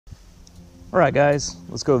All right, guys,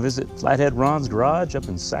 let's go visit Flathead Ron's garage up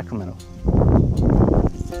in Sacramento.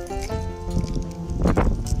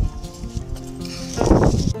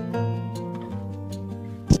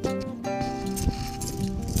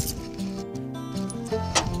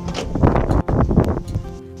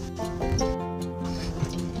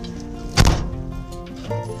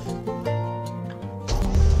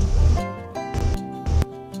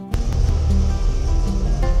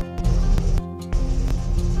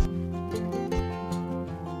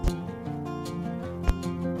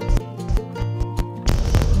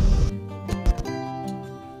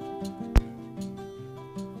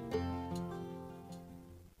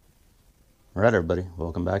 All right, everybody,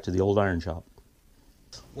 welcome back to the old iron shop.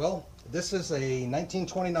 Well, this is a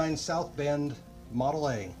 1929 South Bend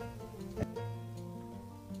Model A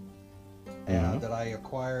that I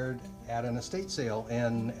acquired at an estate sale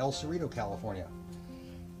in El Cerrito, California.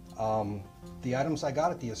 The items I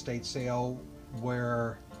got at the estate sale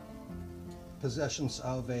were possessions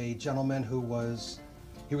of a gentleman who was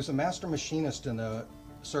a master machinist in the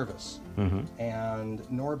service, and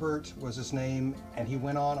Norbert was his name, and he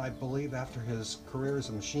went on, I believe, after his career as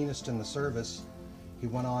a machinist in the service, he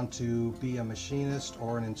went on to be a machinist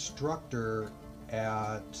or an instructor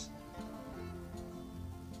at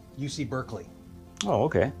UC Berkeley. Oh,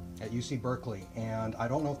 okay. At UC Berkeley, and I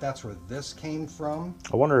don't know if that's where this came from.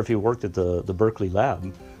 I wonder if he worked at the Berkeley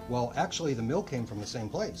lab. Well, actually, the mill came from the same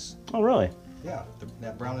place. Oh, really? Yeah,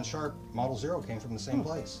 that Brown & Sharp Model 0 came from the same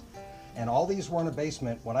place. And all these were in a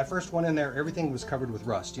basement. When I first went in there, everything was covered with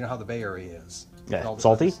rust. You know how the Bay Area is. Yeah,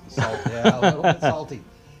 salty? Yeah, a little bit salty.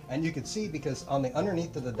 And you could see because on the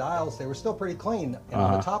underneath of the dials, they were still pretty clean. And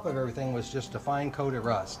on the top of everything was just a fine coat of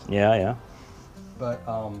rust. Yeah, yeah. But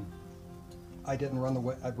I didn't run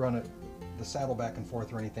the saddle back and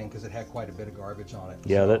forth or anything because it had quite a bit of garbage on it.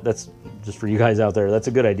 Yeah, that's just for you guys out there. That's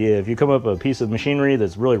a good idea. If you come up a piece of machinery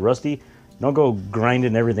that's really rusty, don't go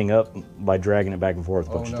grinding everything up by dragging it back and forth a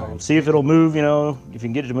bunch of times. See if it'll move, you know. If you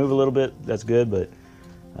can get it to move a little bit, that's good, but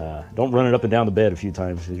don't run it up and down the bed a few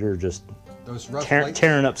times because you're just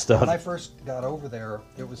tearing up stuff. When I first got over there,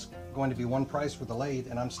 it was going to be one price for the lathe,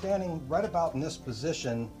 and I'm standing right about in this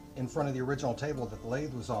position in front of the original table that the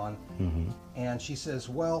lathe was on, and she says,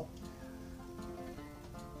 well,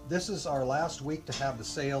 this is our last week to have the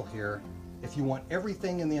sale here. If you want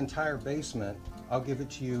everything in the entire basement, I'll give it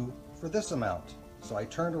to you for this amount. So I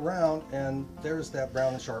turned around and there's that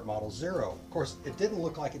Brown & Sharp Model 0. Of course, it didn't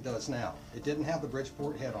look like it does now. It didn't have the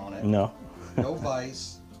Bridgeport head on it. No. No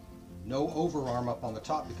vise, no overarm up on the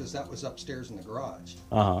top because that was upstairs in the garage.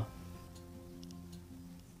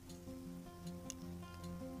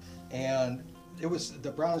 And it was, the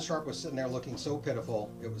Brown & Sharp was sitting there looking so pitiful.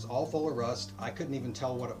 It was all full of rust. I couldn't even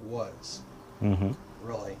tell what it was.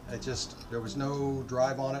 Really, there was no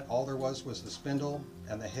drive on it. All there was the spindle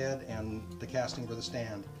and the head and the casting for the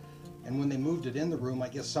stand. And when they moved it in the room, I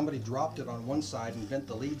guess somebody dropped it on one side and bent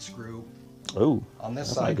the lead screw on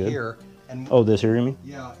this side here. And this here, you mean?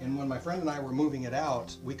 Yeah, and when my friend and I were moving it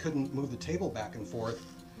out, we couldn't move the table back and forth.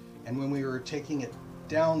 And when we were taking it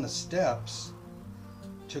down the steps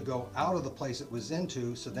to go out of the place it was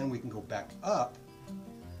into, so then we can go back up,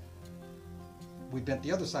 we bent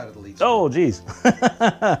the other side of the lead screw. Oh, geez.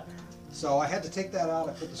 So I had to take that out.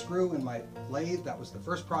 I put the screw in my lathe. That was the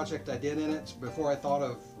first project I did in it before I thought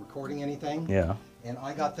of recording anything. Yeah. And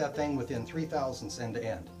I got that thing within 3/1000 end to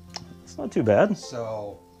end. It's not too bad.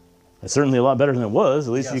 So it's certainly a lot better than it was.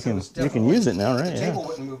 At least you can use it now, right? The table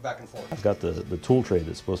wouldn't move back and forth. I've got the tool tray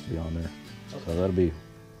that's supposed to be on there. Okay. So that'll be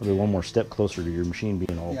one more step closer to your machine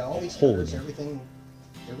being all these whole colors, everything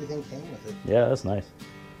came with it. Yeah, that's nice.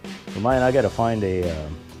 For mine, I got to find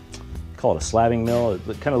call it a slabbing mill.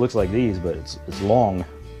 It kind of looks like these, but it's long.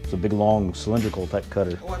 It's a big, long, cylindrical type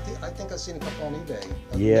cutter. Oh, I think I've seen a couple on eBay.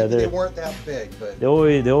 Yeah, they weren't that big, but they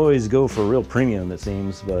always go for real premium, it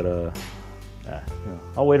seems. But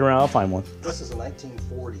I'll wait around. I'll find one. This is a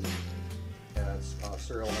 1940, and it's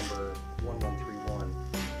serial number 1131,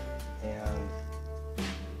 and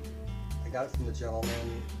I got it from the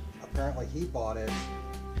gentleman. Apparently, he bought it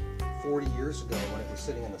 40 years ago when it was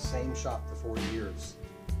sitting in the same shop for 40 years.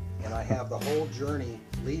 And I have the whole journey,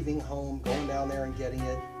 leaving home, going down there and getting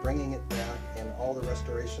it, bringing it back, and all the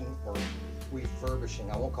restoration or refurbishing.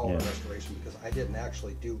 I won't call it restoration because I didn't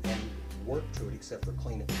actually do any work to it except for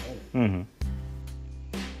clean it and paint it.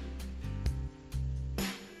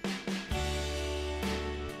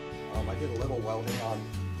 I did a little welding on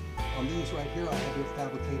these right here. I had to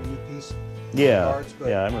fabricate a new piece. Yeah,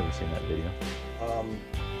 I remember seeing that video.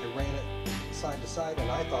 I ran it side to side,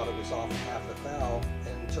 and I thought it was off half a thou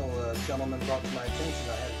until a gentleman brought to my attention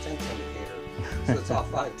I had a tenth indicator, so it's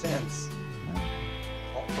off 5/10.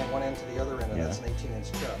 from one end to the other end, and Yeah. that's an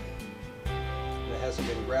 18-inch chuck. And it hasn't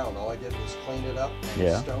been ground. All I did was clean it up and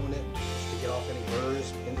Yeah. stone it just to get off any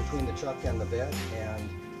burrs in between the chuck and the bed, and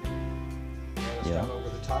it's Yeah. down over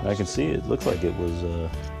the top. I can see it. Looks like it was.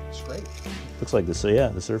 Straight. Looks like this. Yeah,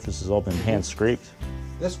 the surface has all been hand scraped.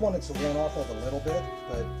 This one, it's worn off of a little bit,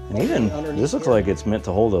 but And even underneath this looks here, like it's meant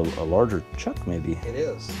to hold a larger chuck, maybe. it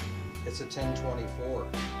is. It's a 1024.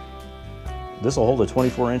 This will hold a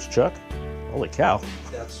 24-inch chuck. Holy cow!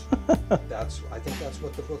 That's I think that's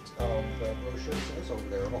what the book, the brochure says over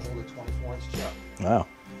there. It'll hold a 24-inch chuck. Wow.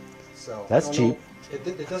 So That's I don't know. cheap.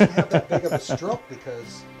 It doesn't have that big of a stroke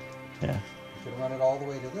because Yeah. you can run it all the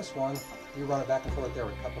way to this one. You run it back and forth there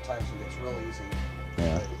a couple times and it's real easy.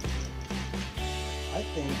 Yeah. But I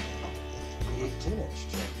think the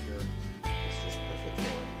 18-inch chuck here is just perfect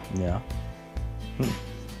for it. Yeah.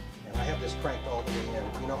 And I have this cranked all the way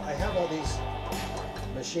in. You know, I have all these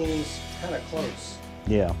machines kind of close,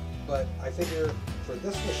 Yeah. but I figure for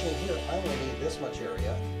this machine here, I only need this much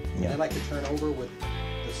area. And Yeah. then I could turn over with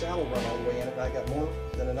the saddle run all the way in, and I got more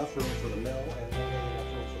than enough room for the mill and more than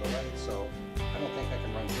enough room for the lathe, so I don't think I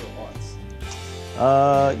can run through it once.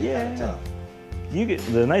 Kinda Yeah. tough. You get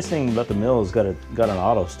the nice thing about the mill is got an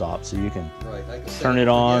auto stop, so you can Right, I can set turn it and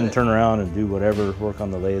on, forget turn around, and do whatever, work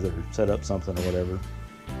on the lathe or set up something or whatever.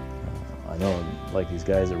 I know, like these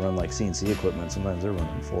guys that run like CNC equipment, sometimes they're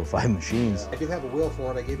running 4 or 5 machines. I do have a wheel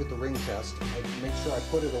for it. I gave it the ring test. I made sure I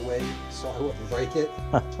put it away so I wouldn't break it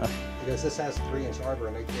because this has a 3-inch arbor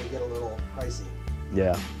and they get a little pricey.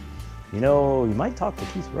 Yeah. You know, you might talk to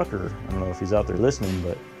Keith Rucker. I don't know if he's out there listening,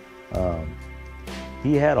 but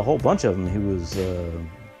he had a whole bunch of them. He was,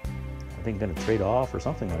 I think, going to trade off or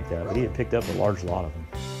something like that. But he had picked up a large lot of them.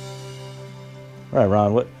 All right,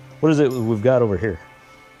 Ron, what is it we've got over here?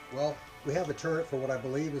 Well, we have a turret for what I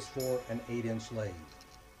believe is for an 8-inch lathe.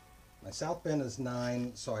 My south bend is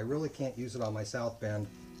 9, so I really can't use it on my south bend.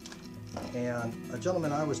 And a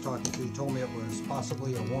gentleman I was talking to told me it was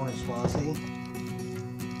possibly a Warren Swazi.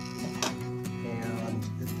 And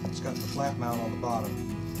it's got the flat mount on the bottom.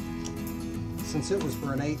 Since it was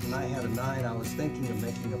for an 8 and I had a 9, I was thinking of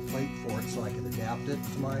making a plate for it so I could adapt it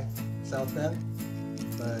to my south bend.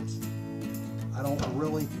 But I don't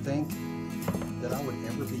really think that I would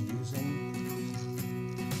ever be using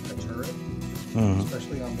a turret,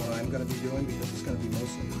 especially on what I'm going to be doing because it's going to be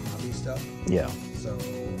mostly hobby stuff. Yeah. So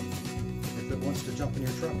if it wants to jump in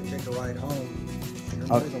your truck and take a ride home, you're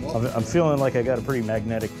more than welcome. I'm feeling like I got a pretty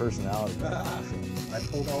magnetic personality. I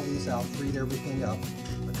pulled all these out, freed everything up.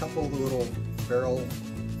 A couple of the little barrel,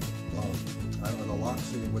 I don't know, the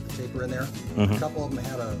locks with the taper in there. A couple of them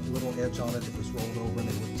had a little edge on it that was rolled over and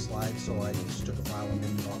they wouldn't slide, so I just took a file and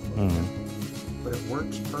maybe off a little bit. But it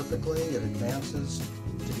works perfectly. It advances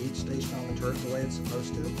to each station on the turret the way it's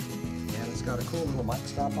supposed to. And it's got a cool little mic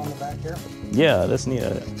stop on the back here. Yeah, that's neat.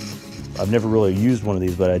 I've never really used one of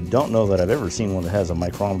these, but I don't know that I've ever seen one that has a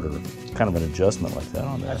micrometer, kind of an adjustment like that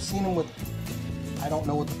on there. I've seen them with, I don't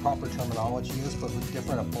know what the proper terminology is, but with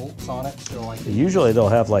different bolts on it. So like Usually they'll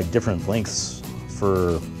have like different lengths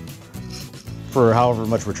for however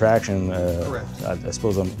much retraction. Correct. I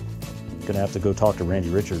suppose I'm gonna have to go talk to Randy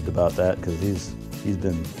Richard about that because he's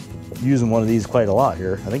been using one of these quite a lot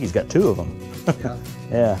here. I think he's got 2 of them. Yeah.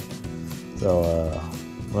 Yeah. So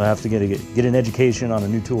we'll have to get an education on a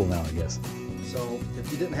new tool now, I guess. So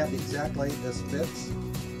if you didn't have the exact length this fits,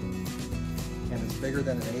 and it's bigger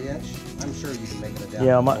than an 8-inch, I'm sure you can make it adapt.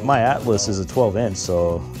 Yeah, my Atlas is a 12-inch,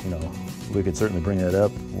 so you know we could certainly bring that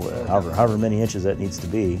up, however many inches that needs to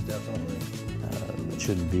be. Definitely. It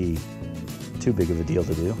shouldn't be too big of a deal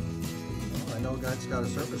to do. Well, I know a guy's got a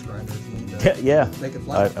surface grinder if you need to Yeah, make it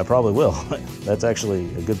flat. I probably will. That's actually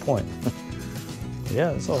a good point.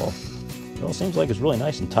 Yeah, it all seems like it's really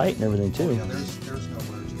nice and tight and everything too. Yeah, there's no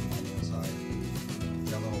wear to it on the inside.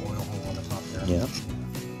 Got a little oil hole on the top there. Yeah.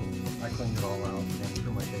 I cleaned it all out and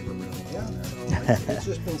threw my paper around. Yeah, so it's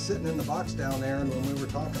just been sitting in the box down there, and when we were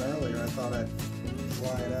talking earlier, I thought I'd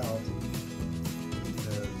fly it out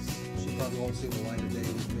because she probably won't see the light of day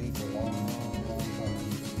with me for a long, long time.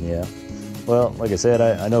 Yeah. Well, like I said,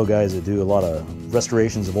 I know guys that do a lot of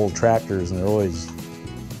restorations of old tractors, and they're always,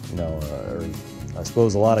 you know, I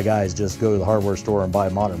suppose a lot of guys just go to the hardware store and buy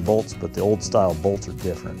modern bolts, but the old style bolts are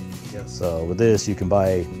different. Yes. So with this, you can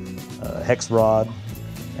buy a hex rod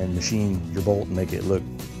and machine your bolt and make it look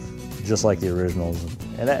just like the originals.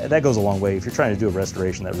 And that goes a long way. If you're trying to do a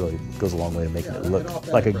restoration, that really goes a long way to making it look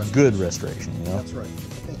like a good restoration, you know? That's right. I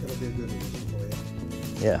think it'll be a good addition for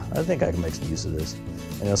you. Yeah, I think I can make some use of this.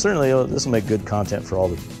 And you know, certainly this will make good content for all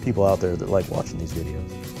the people out there that like watching these videos.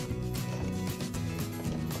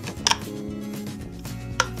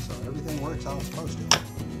 So everything works how it's supposed to.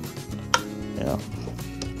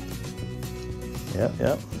 Yeah.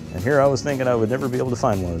 Yep. And here I was thinking I would never be able to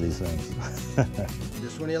find one of these things.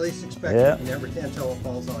 Just when you least expect it, you never can tell what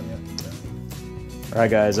falls on you. All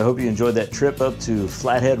right, guys, I hope you enjoyed that trip up to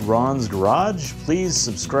Flathead Ron's garage. Please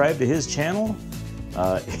subscribe to his channel.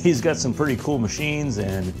 He's got some pretty cool machines,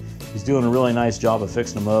 and he's doing a really nice job of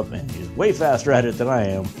fixing them up, and he's way faster at it than I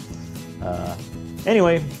am.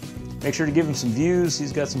 Anyway, make sure to give him some views.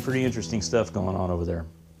 He's got some pretty interesting stuff going on over there.